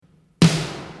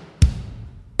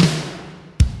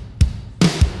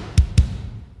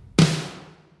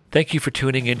Thank you for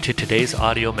tuning in to today's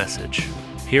audio message.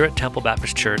 Here at Temple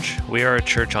Baptist Church, we are a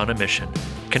church on a mission,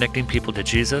 connecting people to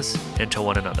Jesus and to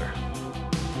one another.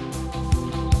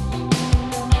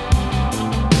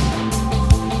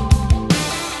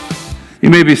 You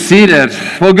may be seated.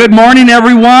 Well, good morning,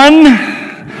 everyone.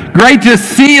 Great to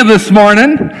see you this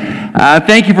morning.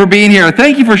 Thank you for being here.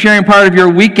 Thank you for sharing part of your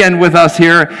weekend with us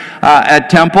here at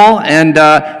Temple. And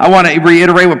I want to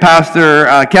reiterate what Pastor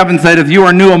Kevin said. If you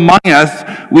are new among us,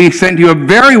 we send you a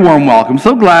very warm welcome.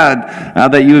 So glad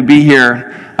that you would be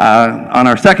here on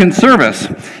our second service.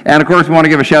 And of course, we want to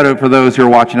give a shout out for those who are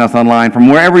watching us online. From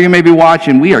wherever you may be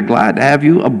watching, we are glad to have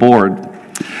you aboard.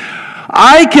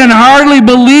 I can hardly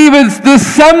believe it's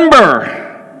December.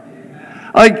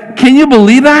 Like, can you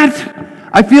believe that?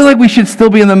 I feel like we should still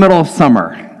be in the middle of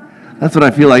summer. That's what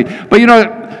I feel like. But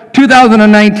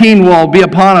 2019 will be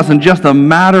upon us in just a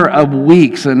matter of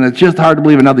weeks, and it's just hard to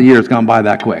believe another year has gone by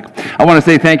that quick. I want to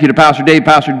say thank you to Pastor Dave,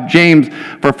 Pastor James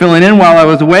for filling in while I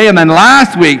was away. And then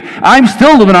last week, I'm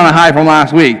still living on a high from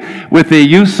last week with the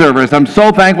youth service. I'm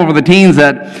so thankful for the teens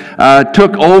that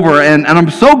took over, and I'm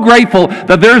so grateful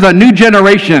that there's a new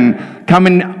generation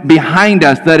coming behind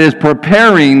us that is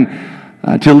preparing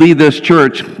to lead this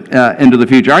church into the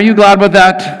future. Are you glad about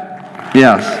that?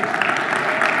 Yes.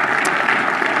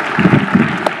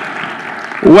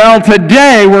 Well,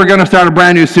 today we're going to start a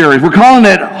brand new series. We're calling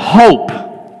it Hope.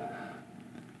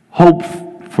 Hope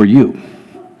for you.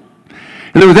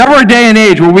 If there was ever a day and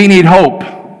age where we need hope,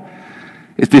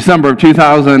 it's December of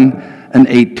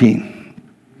 2018.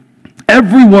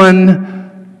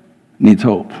 Everyone needs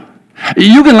hope.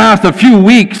 You can last a few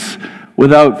weeks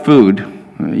without food.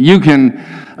 You can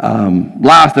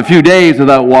last a few days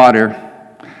without water.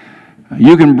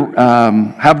 You can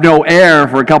have no air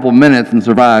for a couple minutes and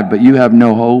survive, but you have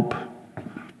no hope,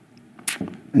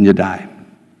 and you die.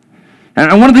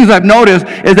 And one of the things I've noticed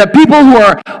is that people who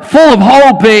are full of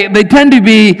hope, they tend to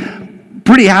be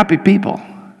pretty happy people.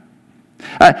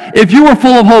 If you were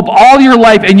full of hope all your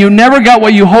life and you never got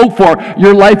what you hoped for,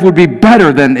 your life would be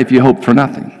better than if you hoped for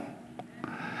nothing.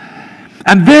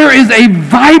 And there is a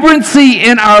vibrancy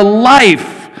in our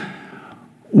life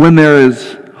when there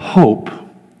is hope.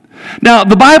 Now,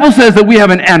 the Bible says that we have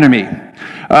an enemy.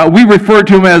 We refer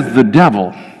to him as the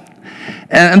devil.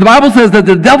 And the Bible says that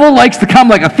the devil likes to come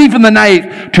like a thief in the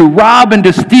night to rob and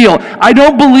to steal. I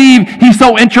don't believe he's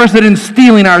so interested in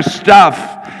stealing our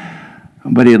stuff,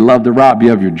 but he'd love to rob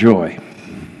you of your joy.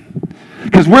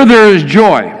 Because where there is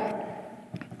joy,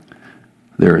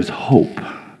 there is hope.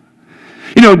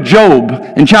 Job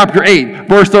in chapter 8,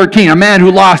 verse 13, a man who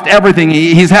lost everything.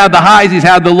 He's had the highs, he's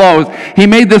had the lows. He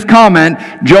made this comment,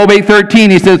 Job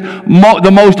 8:13, he says,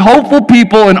 the most hopeful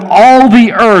people in all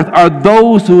the earth are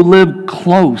those who live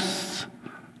close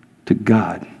to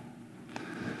God.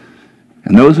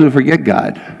 And those who forget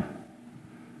God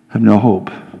have no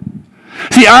hope.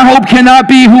 See, our hope cannot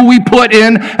be who we put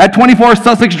in at 24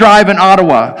 Sussex Drive in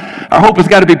Ottawa. Our hope has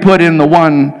got to be put in the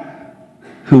one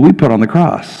who we put on the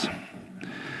cross.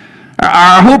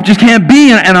 Our hope just can't be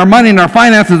in our money and our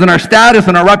finances and our status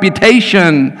and our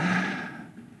reputation,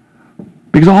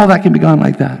 because all that can be gone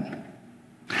like that.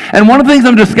 And one of the things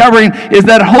I'm discovering is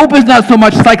that hope is not so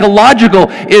much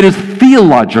psychological, it is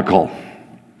theological.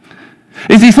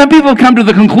 You see, some people have come to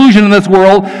the conclusion in this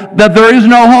world that there is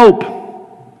no hope.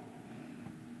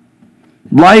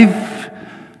 Life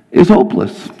is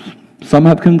hopeless. Some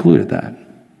have concluded that.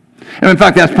 And in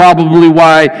fact, that's probably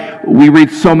why we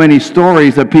read so many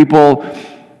stories of people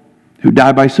who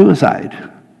die by suicide.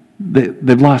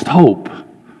 They've lost hope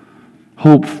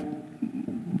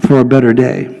for a better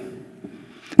day.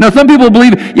 Now, some people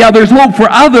believe, there's hope for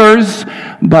others,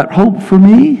 but hope for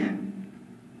me?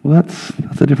 Well, that's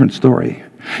a different story.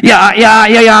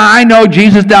 I know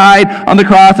Jesus died on the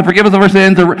cross to forgive us of our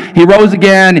sins. He rose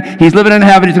again. He's living in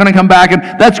heaven. He's going to come back, and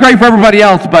that's great for everybody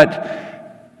else, but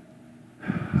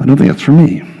I don't think that's for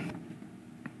me.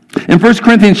 In 1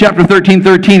 Corinthians chapter 13,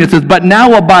 it says, but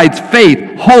now abides faith,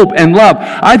 hope, and love.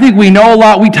 I think we know a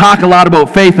lot, we talk a lot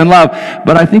about faith and love,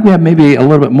 but I think we have maybe a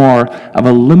little bit more of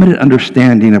a limited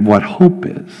understanding of what hope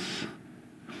is.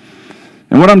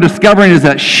 And what I'm discovering is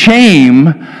that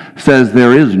shame says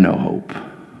there is no hope,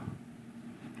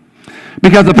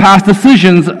 because of past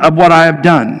decisions of what I have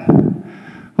done.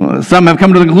 Some have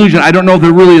come to the conclusion, I don't know if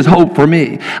there really is hope for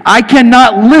me. I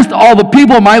cannot list all the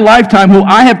people in my lifetime who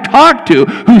I have talked to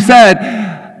who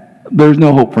said, there's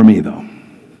no hope for me, though.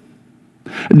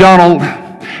 Donald,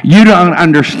 you don't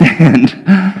understand.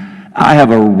 I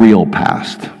have a real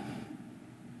past.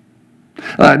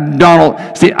 Donald,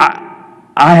 see, I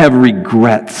have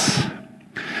regrets.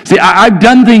 See, I've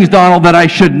done things, Donald, that I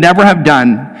should never have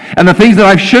done. And the things that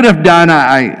I should have done,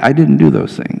 I didn't do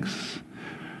those things.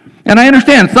 And I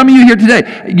understand, some of you here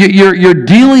today, you're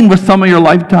dealing with some of your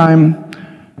lifetime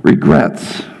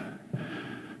regrets.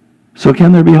 So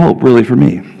can there be hope, really, for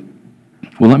me?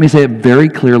 Well, let me say it very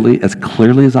clearly as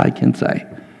I can say.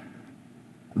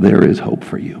 There is hope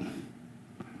for you.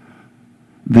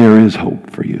 There is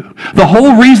hope for you. The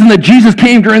whole reason that Jesus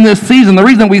came during this season, the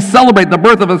reason we celebrate the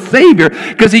birth of a Savior,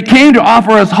 because he came to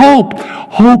offer us hope.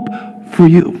 Hope for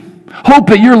you. Hope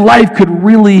that your life could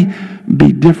really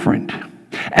be different.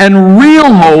 And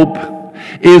real hope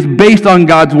is based on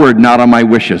God's word, not on my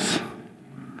wishes.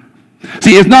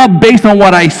 See, it's not based on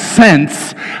what I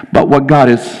sense, but what God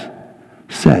has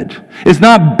said. It's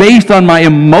not based on my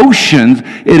emotions.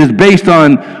 It is based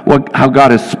on how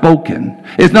God has spoken.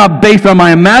 It's not based on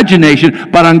my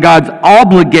imagination, but on God's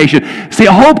obligation. See,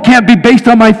 hope can't be based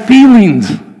on my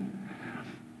feelings.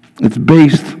 It's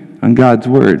based on God's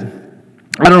word.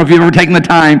 I don't know if you've ever taken the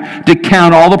time to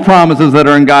count all the promises that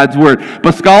are in God's word,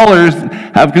 but scholars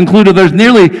have concluded there's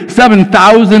nearly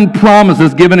 7,000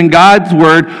 promises given in God's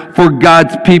word for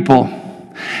God's people.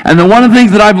 And one of the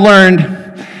things that I've learned,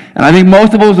 and I think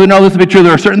most of us would know this to be true,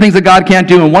 there are certain things that God can't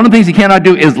do, and one of the things he cannot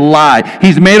do is lie.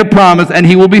 He's made a promise, and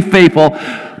he will be faithful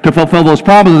to fulfill those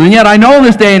promises. And yet I know in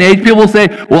this day and age, people will say,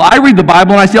 well, I read the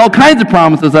Bible, and I see all kinds of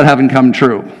promises that haven't come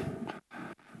true.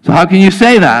 So how can you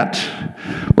say that?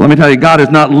 Well, let me tell you, God is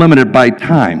not limited by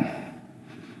time.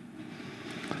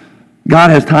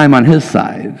 God has time on his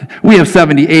side. We have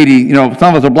 70, 80, some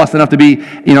of us are blessed enough to be,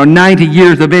 90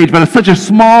 years of age, but it's such a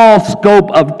small scope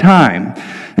of time.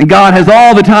 And God has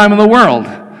all the time in the world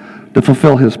to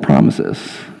fulfill his promises.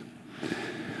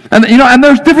 And, and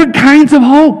there's different kinds of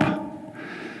hope.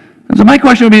 And so my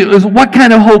question would be, what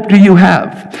kind of hope do you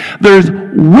have? There's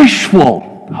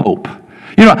wishful hope.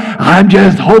 I'm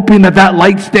just hoping that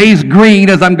light stays green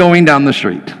as I'm going down the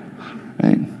street.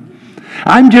 Right?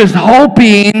 I'm just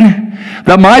hoping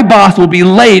that my boss will be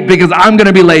late because I'm going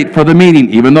to be late for the meeting,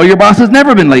 even though your boss has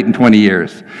never been late in 20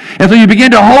 years. And so you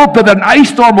begin to hope that an ice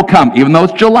storm will come, even though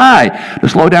it's July, to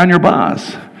slow down your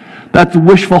boss. That's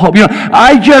wishful hope.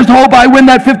 I just hope I win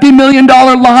that $50 million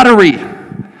lottery.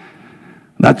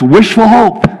 That's wishful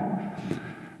hope.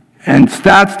 And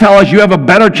stats tell us you have a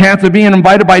better chance of being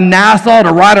invited by NASA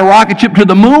to ride a rocket ship to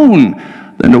the moon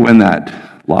than to win that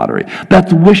lottery.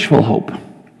 That's wishful hope.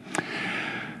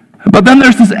 But then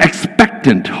there's this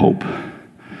expectant hope.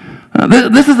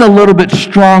 This is a little bit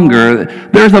stronger.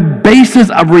 There's a basis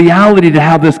of reality to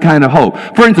have this kind of hope.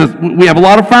 For instance, we have a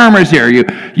lot of farmers here.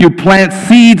 You plant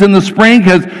seeds in the spring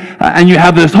and you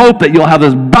have this hope that you'll have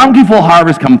this bountiful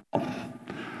harvest come fall.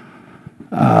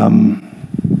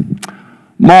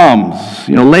 Moms,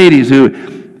 ladies who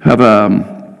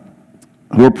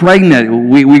are pregnant,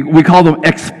 we call them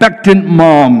expectant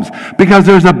moms because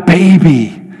there's a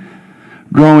baby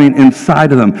growing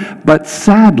inside of them. But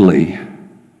sadly,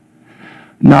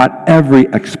 not every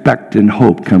expectant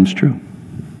hope comes true.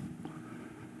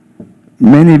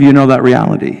 Many of you know that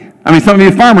reality. Some of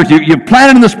you farmers, you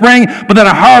planted in the spring, but then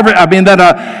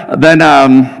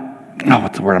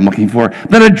what's the word I'm looking for?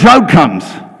 Then a drought comes,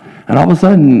 and all of a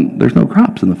sudden, there's no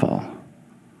crops in the fall.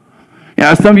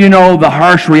 Some of you know the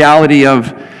harsh reality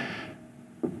of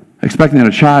expecting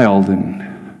a child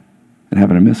and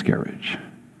having a miscarriage,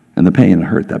 and the pain and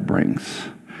hurt that brings.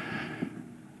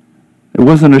 It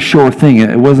wasn't a sure thing.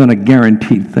 It wasn't a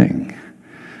guaranteed thing.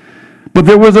 But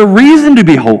there was a reason to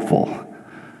be hopeful,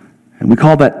 and we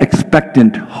call that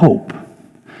expectant hope.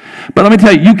 But let me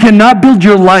tell you, you cannot build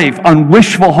your life on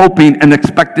wishful hoping and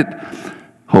expectant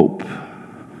hope.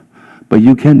 But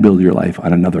you can build your life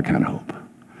on another kind of hope.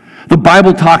 The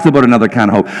Bible talks about another kind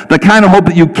of hope. The kind of hope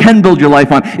that you can build your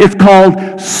life on. It's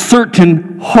called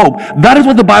certain hope. That is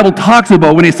what the Bible talks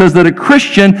about when it says that a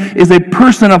Christian is a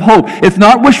person of hope. It's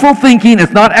not wishful thinking.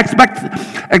 It's not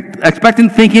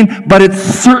expectant thinking, but it's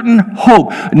certain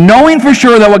hope. Knowing for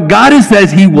sure that what God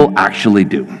says he will actually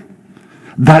do.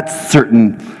 That's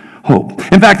certain hope.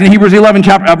 In fact, in Hebrews 11,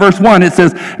 verse 1, it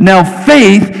says, "Now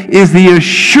faith is the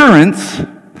assurance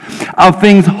of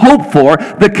things hoped for,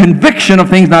 the conviction of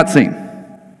things not seen."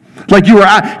 Like you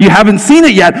haven't seen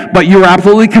it yet, but you're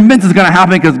absolutely convinced it's going to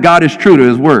happen because God is true to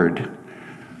his word.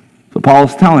 So Paul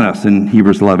is telling us in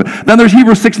Hebrews 11. Then there's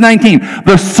Hebrews 6:19.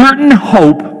 The certain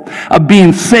hope of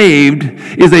being saved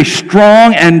is a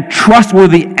strong and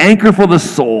trustworthy anchor for the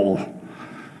soul.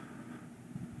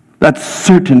 That's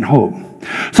certain hope.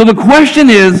 So the question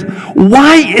is,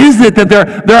 why is it that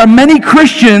there are many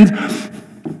Christians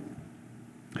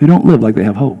who don't live like they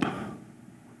have hope?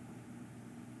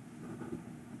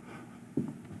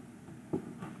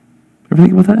 Ever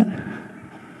think about that?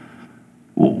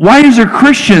 Why is there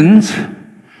Christians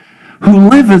who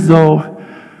live as though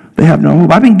they have no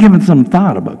hope? I've been giving some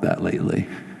thought about that lately.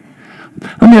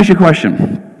 Let me ask you a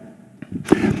question.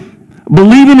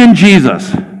 Believing in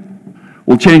Jesus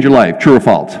will change your life, true or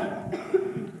false?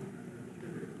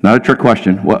 Not a trick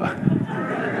question. What?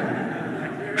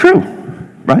 True,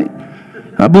 right?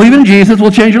 Believing in Jesus will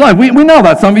change your life. We know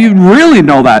that. Some of you really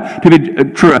know that to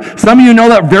be true. Some of you know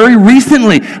that very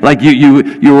recently. Like you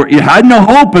had no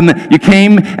hope, and you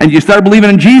came and you started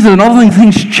believing in Jesus, and all of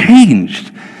things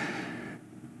changed.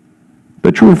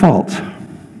 But true or false?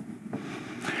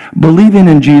 Believing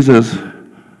in Jesus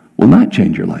will not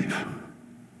change your life.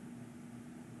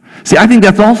 See, I think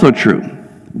that's also true.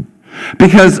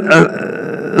 Because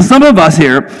some of us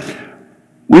here,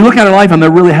 we look at our life and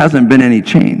there really hasn't been any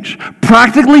change.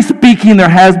 Practically speaking, there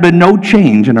has been no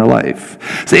change in our life.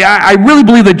 See, I really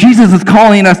believe that Jesus is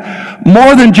calling us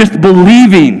more than just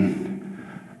believing.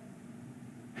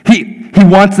 He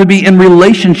wants to be in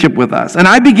relationship with us. And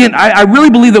I really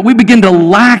believe that we begin to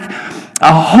lack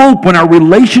a hope when our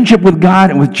relationship with God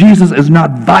and with Jesus is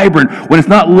not vibrant, when it's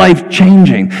not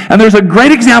life-changing. And there's a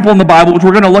great example in the Bible, which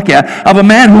we're going to look at, of a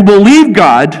man who believed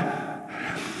God,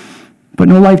 but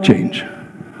no life change.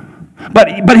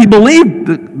 But he believed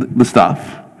the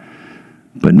stuff,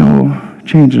 but no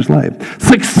change in his life.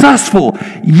 Successful,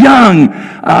 young,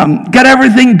 got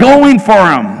everything going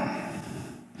for him.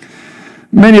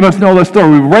 Many of us know the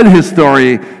story. We've read his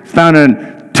story. It's found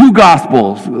in two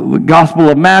Gospels, the Gospel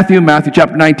of Matthew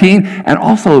chapter 19, and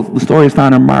also the story is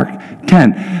found in Mark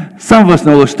 10. Some of us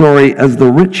know the story as the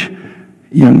rich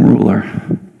young ruler.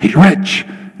 He's rich,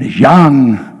 and he's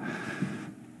young,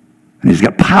 and he's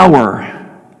got power.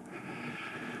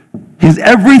 He has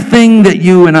everything that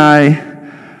you and I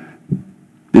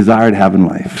desire to have in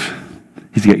life.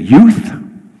 He's got youth,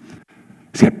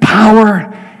 he's got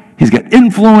power, he's got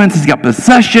influence, he's got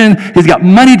possession, he's got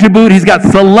money to boot, he's got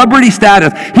celebrity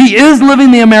status. He is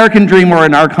living the American dream, or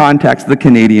in our context, the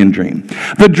Canadian dream.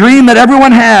 The dream that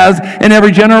everyone has in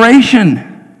every generation.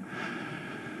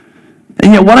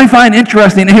 And yet what I find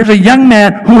interesting, here's a young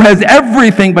man who has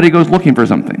everything, but he goes looking for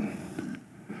something.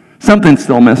 Something's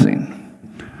still missing.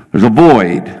 There's a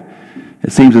void.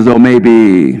 It seems as though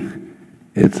maybe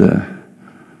it's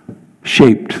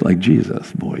shaped like Jesus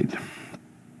void.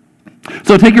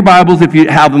 So take your Bibles if you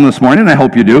have them this morning, and I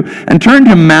hope you do, and turn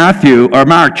to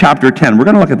Mark chapter 10. We're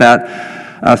going to look at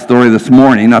that story this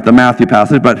morning, not the Matthew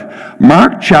passage, but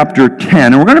Mark chapter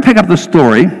 10. And we're going to pick up the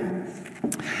story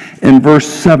in verse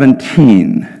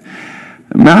 17.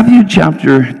 Matthew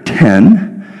chapter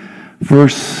 10,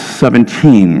 verse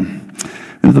 17.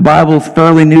 If the Bible is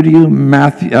fairly new to you,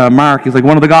 Mark is like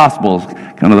one of the Gospels,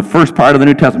 kind of the first part of the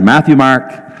New Testament. Matthew,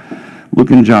 Mark, Luke,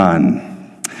 and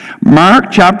John. Mark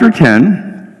chapter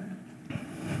 10,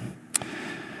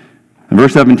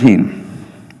 verse 17.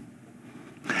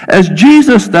 As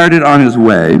Jesus started on his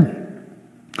way,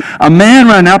 a man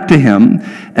ran up to him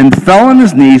and fell on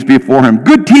his knees before him.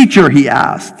 "Good teacher," he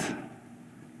asked,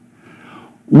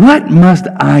 "what must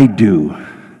I do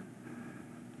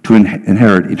to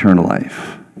inherit eternal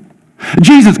life?"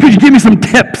 Jesus, could you give me some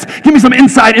tips? Give me some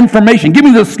inside information. Give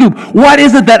me the scoop. What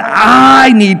is it that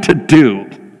I need to do?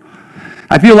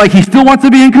 I feel like he still wants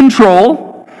to be in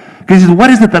control, because he says,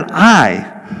 what is it that I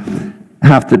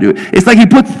have to do? It's like he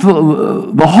puts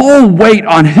the whole weight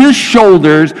on his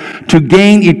shoulders to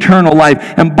gain eternal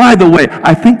life. And by the way,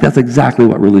 I think that's exactly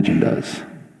what religion does.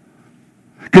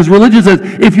 Because religion says,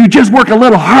 if you just work a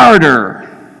little harder,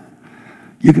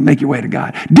 you can make your way to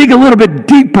God. Dig a little bit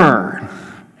deeper,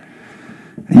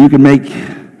 and you can make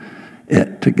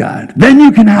it to God. Then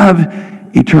you can have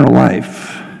eternal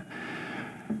life.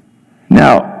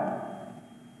 Now,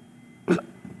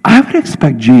 I would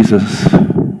expect Jesus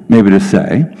maybe to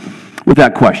say, with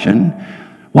that question,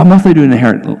 what must I do to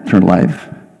inherit eternal life?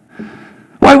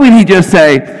 Why wouldn't he just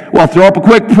say, well, throw up a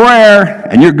quick prayer,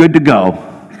 and you're good to go?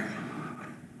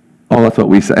 Oh, that's what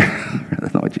we say.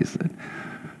 That's not what Jesus said.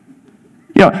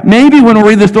 You know, maybe when we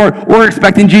read the story, we're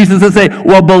expecting Jesus to say,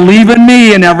 well, believe in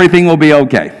me and everything will be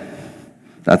okay.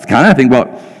 That's kind of, I think, what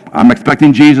I'm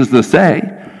expecting Jesus to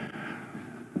say.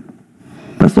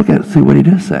 Let's look at it, see what he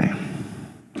does say.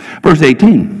 Verse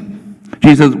 18,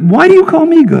 Jesus says, "Why do you call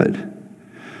me good?"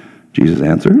 Jesus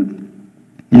answered,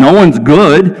 "No one's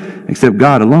good except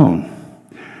God alone.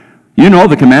 You know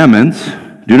the commandments.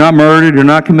 Do not murder, do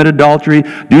not commit adultery,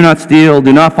 do not steal,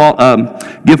 do not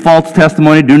give false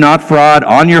testimony, do not fraud,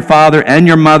 honor your father and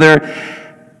your mother."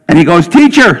 And he goes,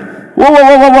 "Teacher,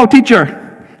 whoa, teacher,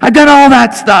 I've done all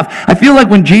that stuff." I feel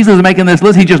like when Jesus is making this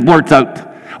list, he just blurts out,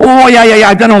 "Oh, yeah,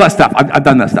 I've done all that stuff. I've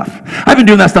done that stuff. I've been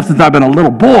doing that stuff since I've been a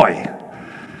little boy."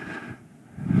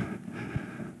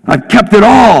 I've kept it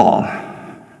all.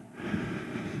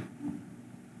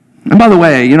 And by the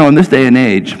way, in this day and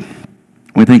age,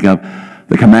 we think of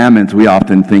the commandments, we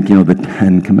often think, the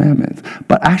 10 commandments.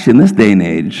 But actually, in this day and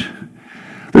age,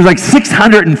 there's like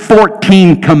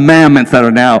 614 commandments that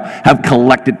have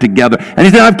collected together. And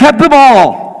he said, I've kept them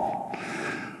all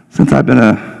since I've been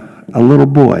a little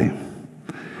boy.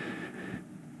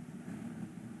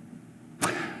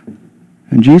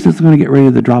 And Jesus is going to get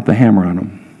ready to drop the hammer on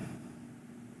him.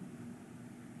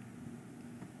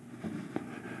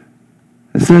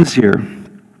 It says here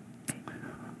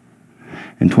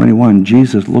in 21,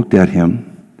 Jesus looked at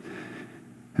him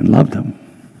and loved him.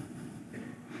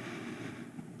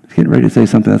 He's getting ready to say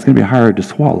something that's going to be hard to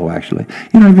swallow, actually.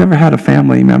 Have you ever had a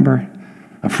family member,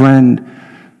 a friend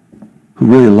who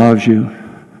really loves you,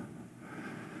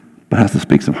 but has to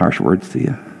speak some harsh words to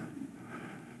you?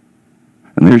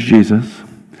 And there's Jesus.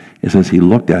 It says he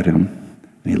looked at him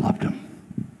and he loved him.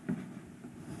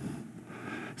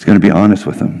 He's going to be honest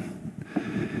with him.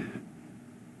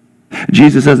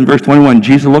 Jesus says in verse 21,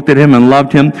 Jesus looked at him and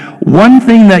loved him. One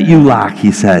thing that you lack,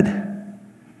 he said.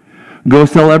 Go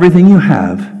sell everything you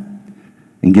have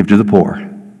and give to the poor,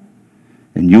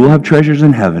 and you will have treasures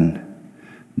in heaven.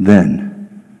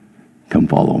 Then come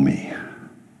follow me.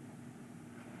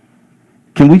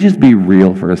 Can we just be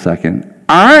real for a second?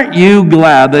 Aren't you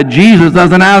glad that Jesus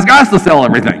doesn't ask us to sell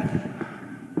everything?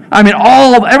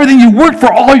 Everything you worked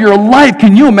for all your life.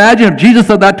 Can you imagine if Jesus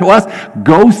said that to us?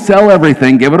 Go sell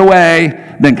everything, give it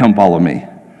away, then come follow me.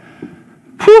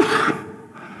 Whew.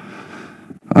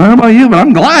 I don't know about you, but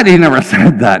I'm glad he never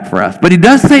said that for us. But he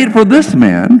does say it for this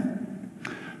man.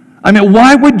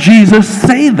 Why would Jesus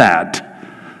say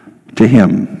that to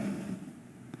him?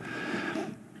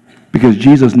 Because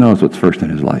Jesus knows what's first in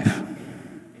his life.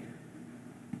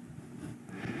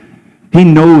 He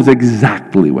knows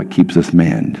exactly what keeps this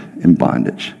man in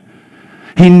bondage.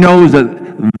 He knows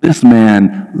that this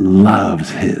man loves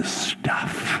his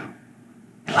stuff.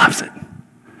 He loves it.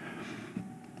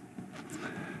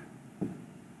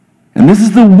 And this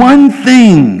is the one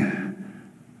thing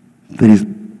that he's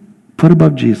put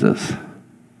above Jesus.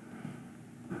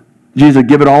 Jesus,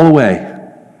 give it all away,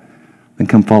 then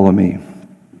come follow me.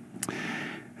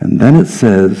 And then it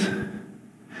says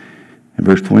in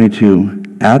verse 22,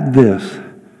 at this,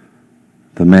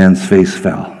 the man's face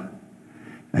fell,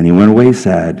 and he went away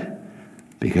sad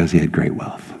because he had great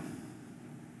wealth.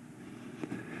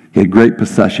 He had great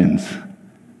possessions.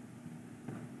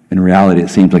 In reality, it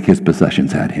seems like his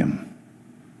possessions had him.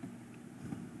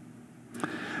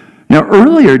 Now,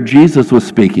 earlier, Jesus was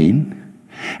speaking,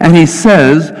 and he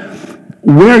says,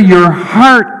 where your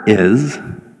heart is,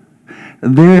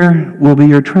 there will be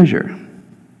your treasure.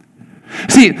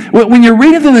 See, when you're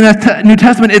reading through the New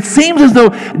Testament, it seems as though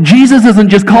Jesus isn't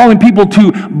just calling people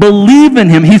to believe in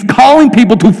him. He's calling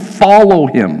people to follow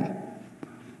him.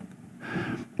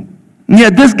 And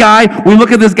yet this guy, we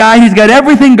look at this guy, he's got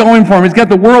everything going for him. He's got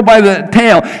the world by the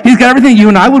tail. He's got everything you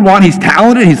and I would want. He's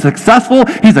talented. He's successful.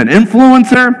 He's an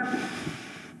influencer.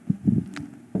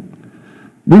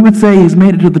 We would say he's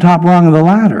made it to the top rung of the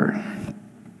ladder.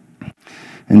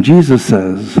 And Jesus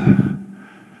says,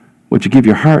 what you give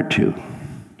your heart to,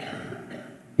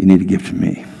 you need to give to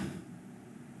me.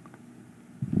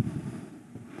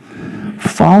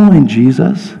 Following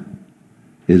Jesus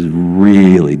is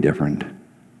really different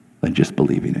than just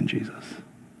believing in Jesus.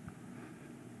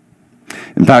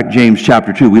 In fact, James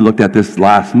chapter 2, we looked at this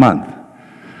last month.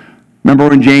 Remember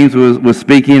when James was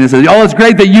speaking and said, it's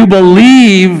great that you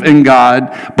believe in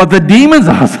God, but the demons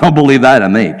also believe that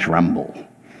and they tremble.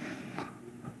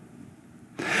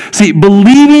 See,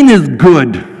 believing is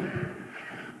good,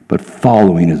 but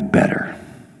following is better.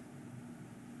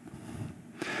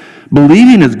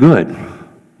 Believing is good,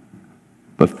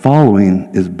 but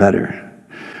following is better.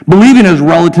 Believing is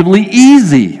relatively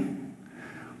easy,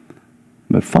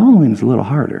 but following is a little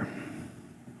harder.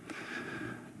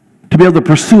 To be able to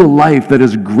pursue a life that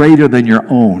is greater than your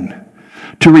own,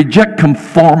 to reject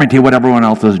conformity to what everyone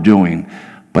else is doing,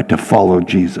 but to follow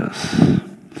Jesus.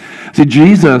 See,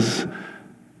 Jesus,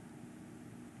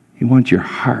 he wants your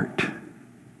heart.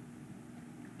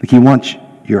 Like he wants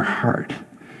your heart.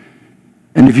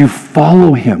 And if you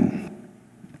follow him,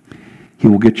 he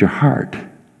will get your heart.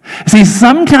 See,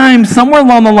 sometimes, somewhere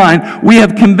along the line, we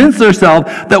have convinced ourselves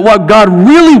that what God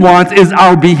really wants is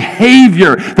our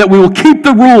behavior, that we will keep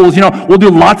the rules. We'll do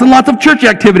lots and lots of church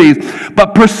activities,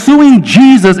 but pursuing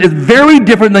Jesus is very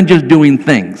different than just doing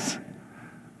things.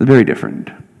 It's very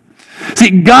different.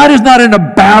 See, God is not in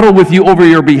a battle with you over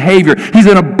your behavior. He's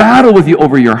in a battle with you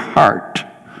over your heart.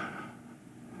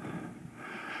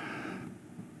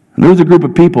 And there was a group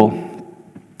of people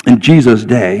in Jesus'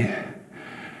 day,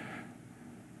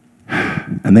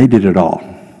 and they did it all.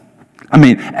 I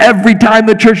mean, every time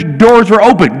the church doors were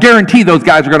open, guarantee those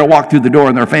guys are going to walk through the door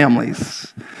and their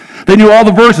families. They knew all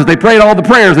the verses. They prayed all the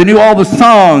prayers. They knew all the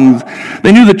songs.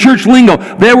 They knew the church lingo.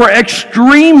 They were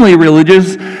extremely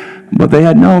religious, but they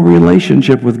had no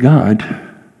relationship with God.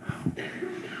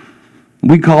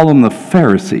 We call them the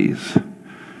Pharisees.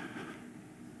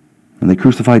 And they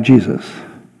crucified Jesus.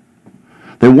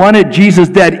 They wanted Jesus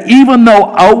dead, even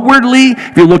though outwardly,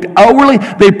 if you looked outwardly,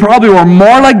 they probably were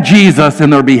more like Jesus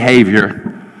in their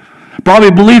behavior.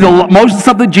 Probably believed most of the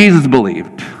stuff that Jesus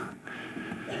believed.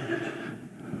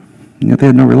 And yet they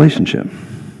had no relationship.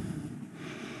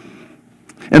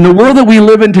 In the world that we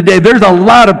live in today, there's a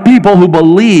lot of people who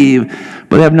believe,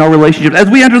 but they have no relationship. As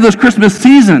we enter this Christmas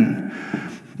season,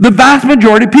 the vast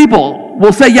majority of people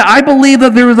will say, yeah, I believe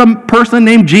that there was a person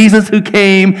named Jesus who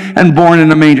came and born in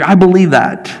a manger. I believe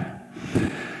that.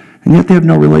 And yet they have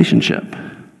no relationship.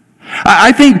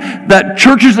 I think that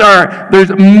there's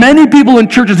many people in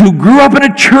churches who grew up in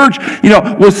a church,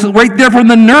 was right there from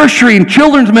the nursery and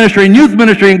children's ministry and youth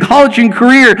ministry and college and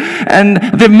career, and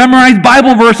they've memorized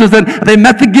Bible verses and they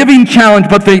met the giving challenge,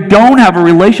 but they don't have a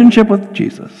relationship with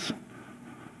Jesus.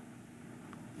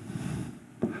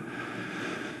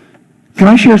 Can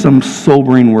I share some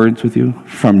sobering words with you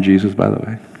from Jesus, by the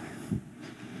way?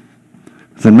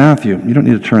 It's in Matthew. You don't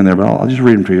need to turn there, but I'll just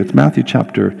read them for you. It's Matthew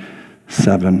chapter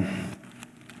 7.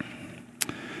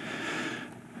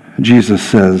 Jesus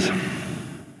says,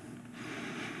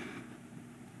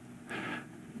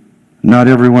 "Not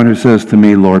everyone who says to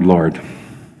me, 'Lord, Lord,'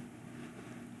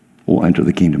 will enter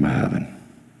the kingdom of heaven,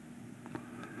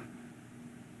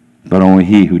 but only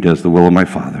he who does the will of my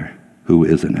Father who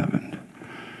is in heaven."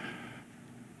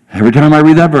 Every time I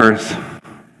read that verse,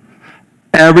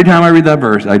 I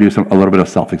do a little bit of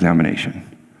self-examination.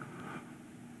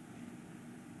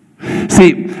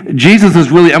 See, Jesus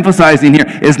is really emphasizing here,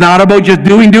 it's not about just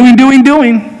doing. There's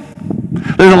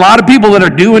a lot of people that are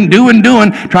doing,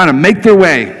 trying to make their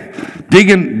way.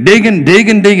 Digging,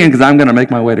 because I'm going to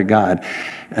make my way to God.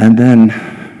 And then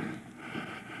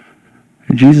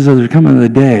Jesus says there's coming the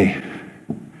day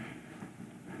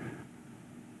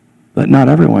that not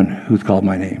everyone who's called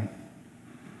my name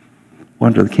will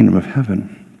enter the kingdom of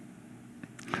heaven.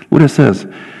 What it says,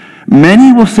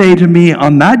 "Many will say to me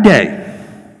on that day,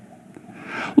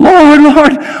 'Lord,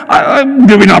 Lord,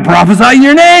 did we not prophesy in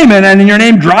your name, and in your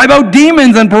name drive out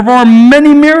demons and perform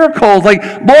many miracles?' Like,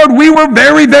 Lord, we were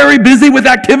very, very busy with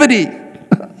activity.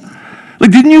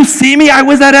 Like, didn't you see me? I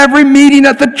was at every meeting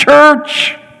at the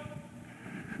church.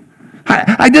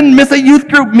 I didn't miss a youth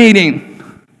group meeting.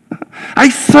 I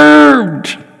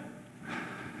served."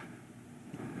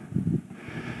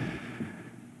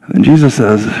 And Jesus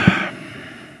says,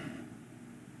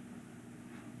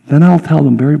 "Then I'll tell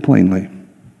them very plainly,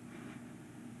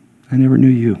 I never knew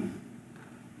you.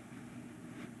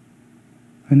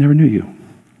 I never knew you.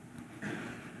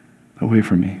 Away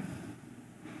from me."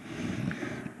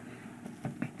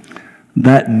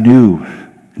 I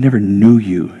never knew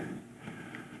you.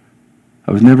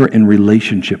 I was never in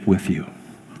relationship with you.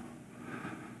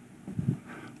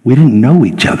 We didn't know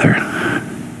each other.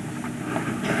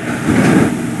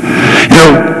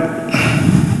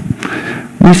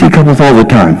 We see couples all the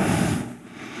time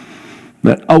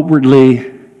that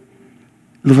outwardly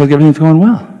looks like everything's going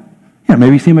well. Yeah,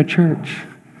 maybe you see them at church.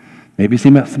 Maybe you see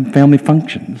them at some family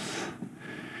functions.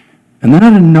 And then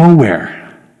out of nowhere,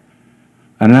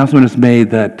 an announcement is made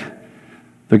that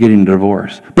they're getting a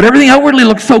divorce. But everything outwardly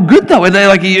looks so good, though.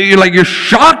 You're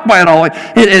shocked by it all.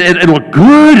 It looked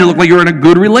good. It looked like you were in a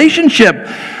good relationship.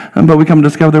 But we come to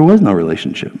discover there was no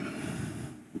relationship.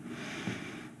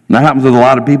 And that happens with a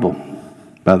lot of people,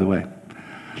 by the way.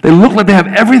 They look like they have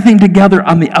everything together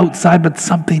on the outside, but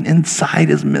something inside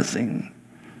is missing.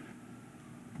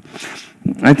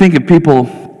 I think of people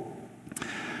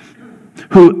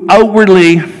who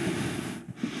outwardly,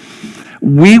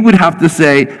 we would have to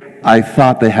say, I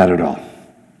thought they had it all.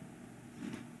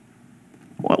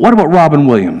 What about Robin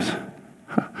Williams?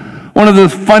 One of the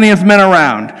funniest men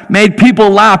around. Made people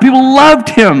laugh. People loved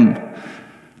him.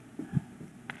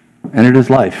 Ended his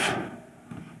life.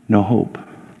 No hope.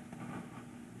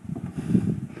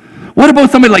 What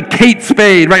about somebody like Kate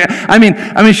Spade, right? I mean,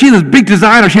 she's this big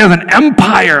designer. She has an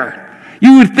empire.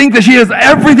 You would think that she has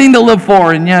everything to live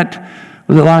for, and yet,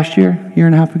 was it last year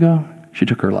and a half ago? She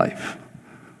took her life.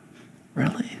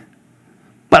 Really?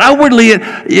 But outwardly,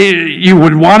 you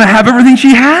would want to have everything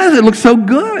she has. It looks so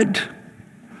good.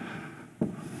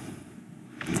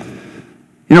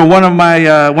 When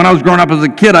I was growing up as a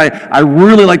kid, I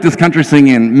really liked this country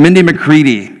singing, Mindy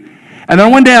McCready. And then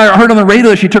one day I heard on the radio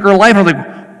that she took her life, and I was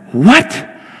like, what?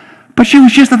 But she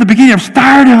was just at the beginning of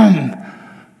stardom.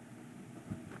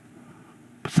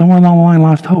 But somewhere along the line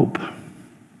lost hope.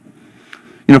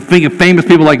 You know, think of famous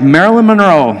people like Marilyn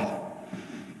Monroe.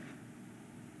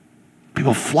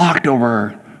 People flocked over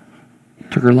her,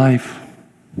 took her life.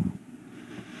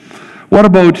 What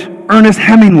about Ernest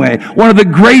Hemingway, one of the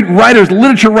great writers,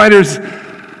 literature writers,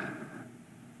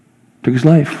 took his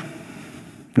life.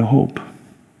 No hope.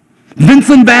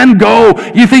 Vincent van Gogh,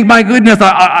 you think, my goodness,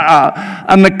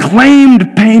 an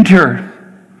acclaimed painter.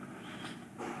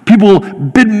 People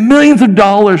bid millions of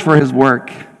dollars for his work.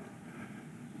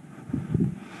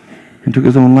 And took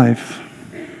his own life.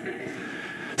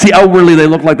 See, outwardly they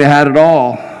looked like they had it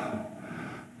all,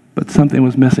 but something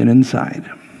was missing inside.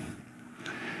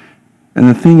 And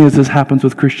the thing is, this happens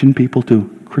with Christian people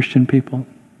too. Christian people.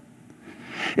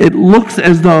 It looks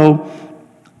as though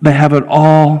they have it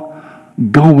all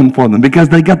going for them because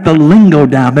they got the lingo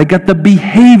down. They got the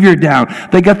behavior down.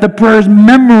 They got the prayers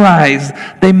memorized.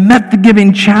 They met the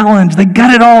giving challenge. They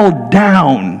got it all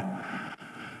down.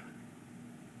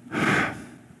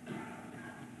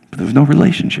 But there's no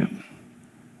relationship.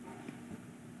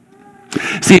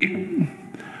 See,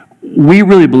 we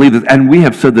really believe this, and we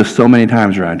have said this so many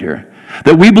times around here,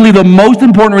 that we believe the most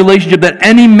important relationship that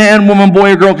any man, woman,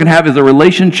 boy, or girl can have is a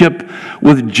relationship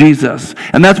with Jesus.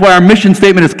 And that's why our mission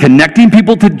statement is connecting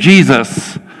people to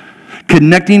Jesus.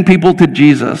 Connecting people to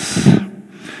Jesus.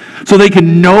 So they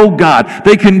can know God.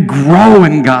 They can grow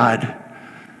in God.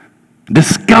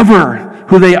 Discover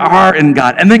who they are in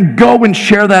God. And then go and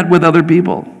share that with other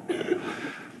people.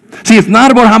 See, it's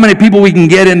not about how many people we can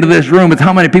get into this room. It's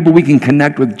how many people we can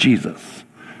connect with Jesus.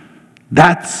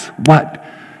 That's what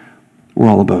we're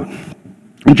all about.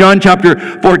 In John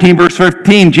chapter 14, verse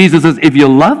 15, Jesus says, if you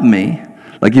love me,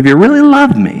 like if you really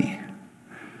love me,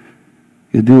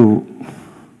 you do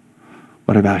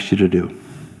what I've asked you to do.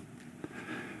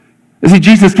 You see,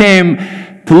 Jesus came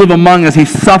to live among us. He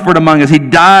suffered among us. He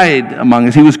died among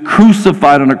us. He was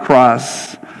crucified on a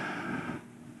cross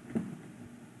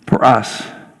for us.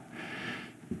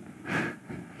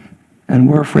 And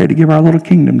we're afraid to give our little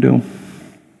kingdom to him.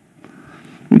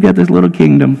 We got this little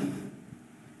kingdom.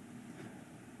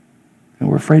 And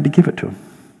we're afraid to give it to him.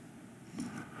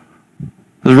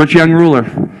 There's a rich young ruler,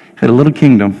 had a little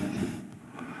kingdom,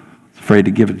 afraid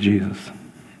to give it to Jesus.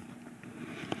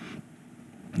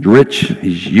 He's rich,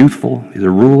 he's youthful, he's a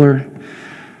ruler,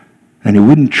 and he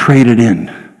wouldn't trade it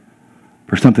in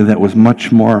for something that was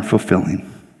much more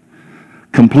fulfilling.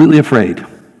 Completely afraid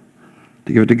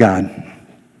to give it to God.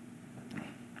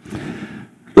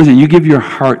 Listen, you give your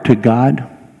heart to God,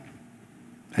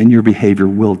 and your behavior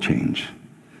will change.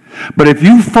 But if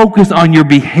you focus on your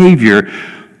behavior,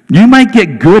 you might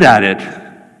get good at it,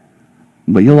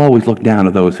 but you'll always look down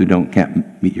at those who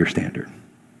can't meet your standard.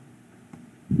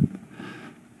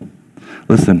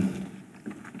 Listen,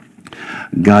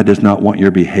 God does not want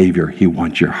your behavior. He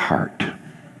wants your heart.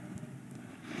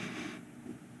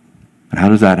 And how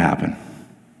does that happen?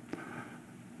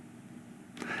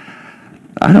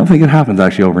 I don't think it happens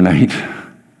actually overnight.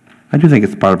 I do think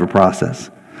it's part of a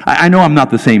process. I know I'm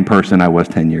not the same person I was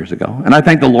 10 years ago. And I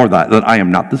thank the Lord that I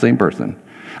am not the same person.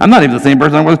 I'm not even the same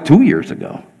person I was 2 years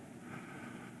ago.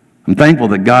 I'm thankful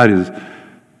that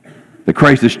that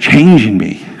Christ is changing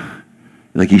me.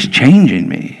 Like he's changing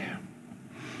me.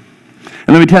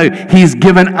 And let me tell you, he's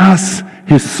given us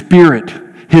his Spirit,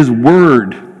 his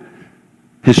Word,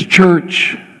 his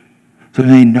church, so that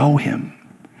they know him.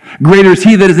 Greater is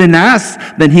he that is in us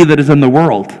than he that is in the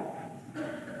world.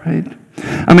 Right?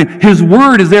 I mean, his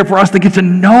word is there for us to get to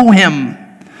know him,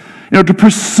 to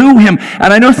pursue him.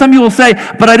 And I know some people say,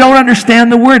 but I don't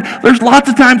understand the word. There's lots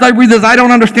of times I read this, I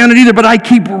don't understand it either, but I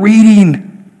keep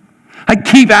reading. I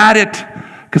keep at it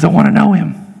because I want to know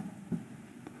him.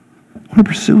 I want to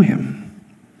pursue him.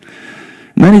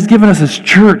 And then he's given us his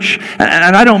church.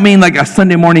 And I don't mean like a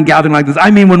Sunday morning gathering like this.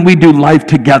 I mean when we do life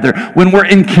together, when we're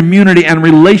in community and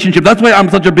relationship. That's why I'm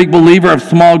such a big believer of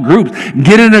small groups.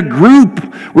 Get in a group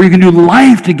where you can do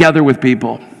life together with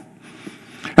people.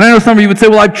 And I know some of you would say,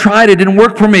 well, I've tried. It didn't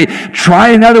work for me. Try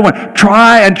another one.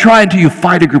 Try until you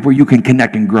find a group where you can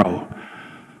connect and grow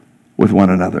with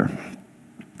one another.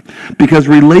 Because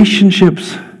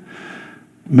relationships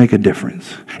make a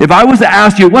difference. If I was to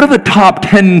ask you, what are the top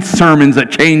 10 sermons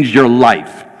that changed your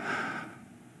life?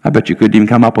 I bet you couldn't even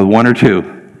come up with one or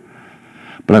two.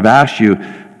 But I've asked you,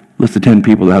 list the 10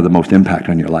 people that have the most impact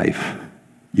on your life.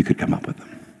 You could come up with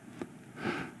them.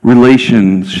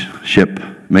 Relationship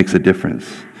makes a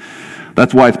difference.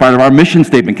 That's why it's part of our mission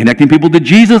statement, connecting people to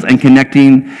Jesus and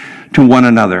connecting to one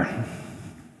another.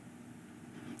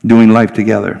 Doing life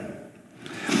together.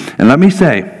 And let me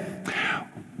say,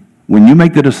 when you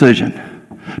make the decision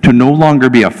to no longer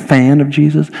be a fan of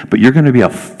Jesus, but you're going to be a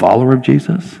follower of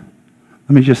Jesus,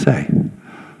 let me just say,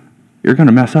 you're going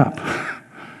to mess up.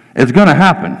 It's going to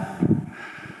happen.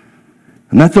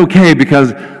 And that's okay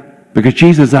because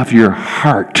Jesus is after your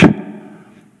heart,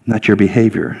 not your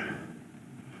behavior.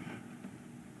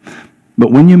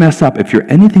 But when you mess up, if you're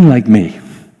anything like me,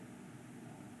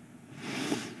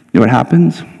 you know what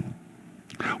happens?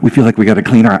 We feel like we got to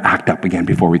clean our act up again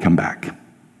before we come back.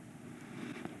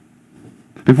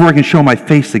 Before I can show my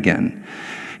face again.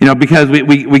 You know, because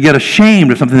we get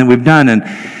ashamed of something that we've done, and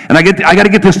I got to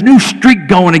get this new streak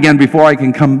going again before I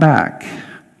can come back.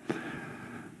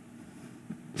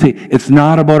 See, it's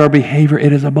not about our behavior,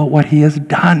 it is about what he has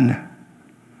done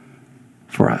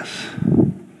for us.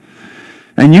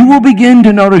 And you will begin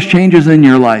to notice changes in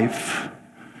your life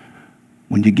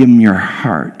when you give him your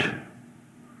heart.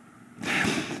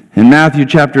 In Matthew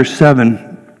chapter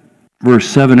 7, verse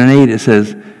 7 and 8, it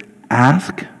says,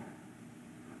 ask,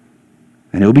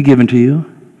 and it will be given to you.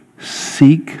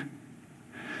 Seek,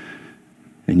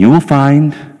 and you will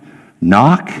find.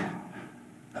 Knock,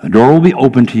 and the door will be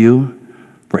open to you.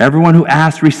 For everyone who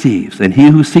asks receives, and he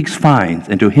who seeks finds,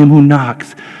 and to him who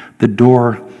knocks, the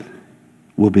door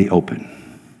will be open.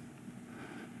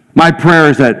 My prayer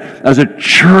is that as a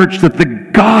church, that the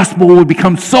gospel would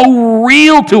become so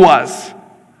real to us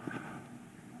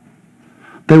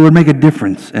that it would make a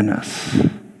difference in us.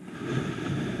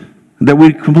 That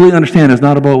we completely understand it's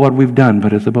not about what we've done,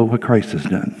 but it's about what Christ has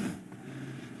done.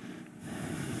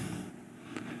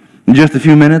 In just a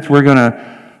few minutes, we're going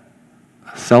to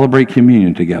celebrate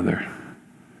communion together.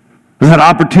 There's that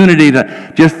opportunity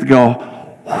to just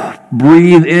go,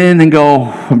 breathe in and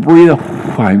go, breathe.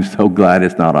 I'm so glad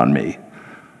it's not on me.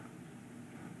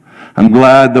 I'm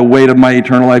glad the weight of my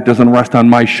eternal life doesn't rest on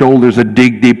my shoulders to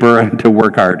dig deeper and to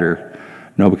work harder.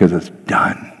 No, because it's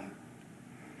done.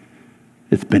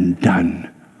 It's been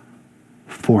done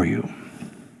for you.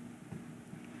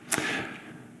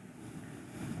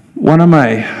 One of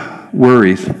my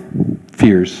worries,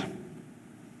 fears,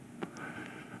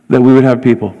 that we would have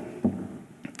people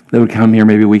that would come here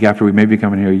maybe a week after we may be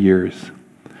coming here years.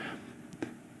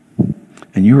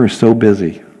 And you are so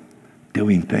busy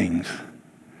doing things,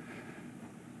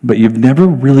 but you've never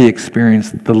really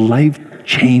experienced the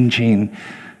life-changing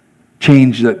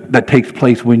change that takes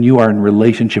place when you are in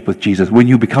relationship with Jesus, when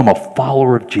you become a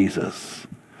follower of Jesus,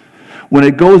 when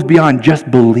it goes beyond just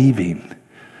believing,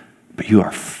 but you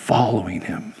are following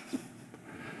him.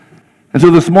 And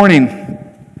so this morning,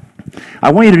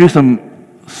 I want you to do some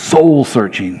soul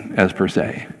searching, as per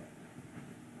se.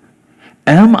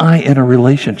 Am I in a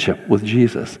relationship with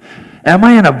Jesus? Am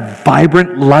I in a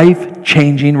vibrant,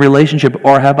 life-changing relationship,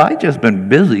 or have I just been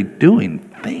busy doing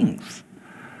things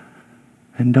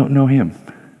and don't know him?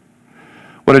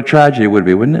 What a tragedy it would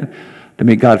be, wouldn't it, to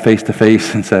meet God face to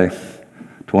face and say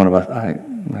to one of us,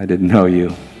 I didn't know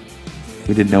you.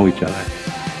 We didn't know each other.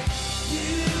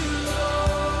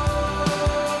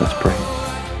 Let's pray.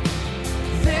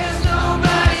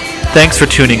 Thanks for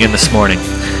tuning in this morning.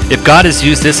 If God has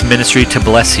used this ministry to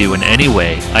bless you in any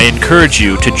way, I encourage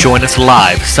you to join us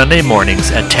live Sunday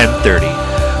mornings at 10:30.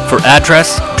 For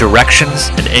address, directions,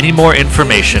 and any more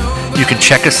information, you can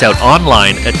check us out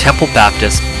online at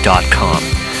templebaptist.com.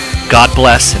 God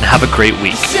bless and have a great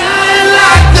week. Shine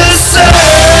like the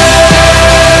sun.